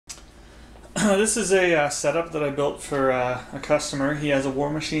This is a setup that I built for a customer. He has a War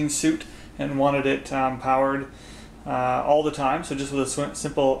Machine suit and wanted it powered all the time, so just with a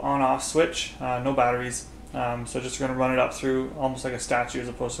simple on-off switch, no batteries. So just going to run it up through almost like a statue as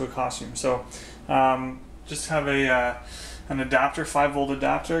opposed to a costume. So just have an adapter, 5-volt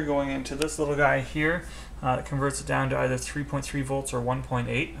adapter going into this little guy here. It converts it down to either 3.3 volts or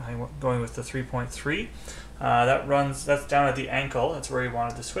 1.8. I'm going with the 3.3. That's down at the ankle. That's where he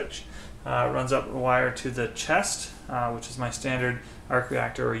wanted the switch. Runs up a wire to the chest, which is my standard arc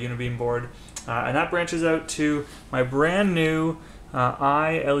reactor or unibeam board. And that branches out to my brand new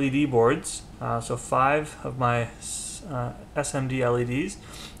eye LED boards. So 5 of my SMD LEDs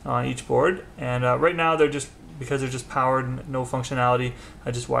on each board. And right now because they're just powered, no functionality,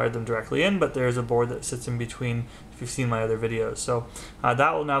 I just wired them directly in, but there's a board that sits in between if you've seen my other videos. So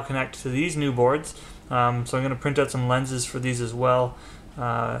that will now connect to these new boards. So I'm going to print out some lenses for these as well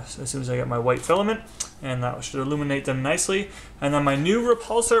as soon as I get my white filament, and that should illuminate them nicely. And then my new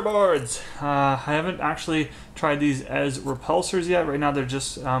repulsor boards. I haven't actually tried these as repulsors yet. Right now they're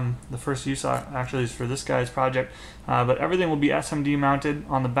just, the first use actually is for this guy's project, but everything will be SMD mounted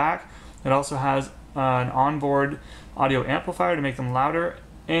on the back. It also has an onboard audio amplifier to make them louder,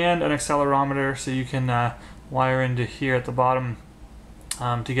 and an accelerometer so you can wire into here at the bottom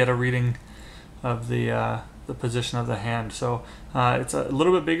to get a reading of the position of the hand. So it's a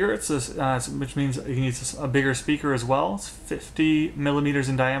little bit bigger, which means it needs a bigger speaker as well. It's 50 millimeters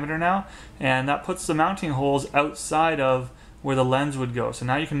in diameter now, and that puts the mounting holes outside of where the lens would go. So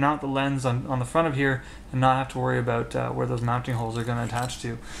now you can mount the lens on the front of here and not have to worry about where those mounting holes are going to attach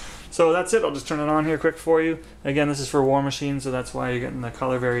to. So that's it. I'll just turn it on here quick for you. Again, this is for War Machine, so that's why you're getting the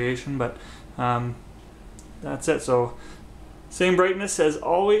color variation, but that's it. So same brightness as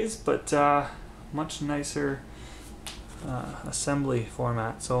always, but much nicer assembly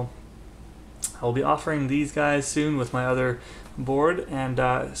format. So I'll be offering these guys soon with my other board, and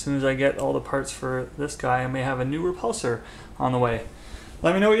as soon as I get all the parts for this guy, I may have a new repulsor on the way.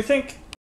 Let me know what you think.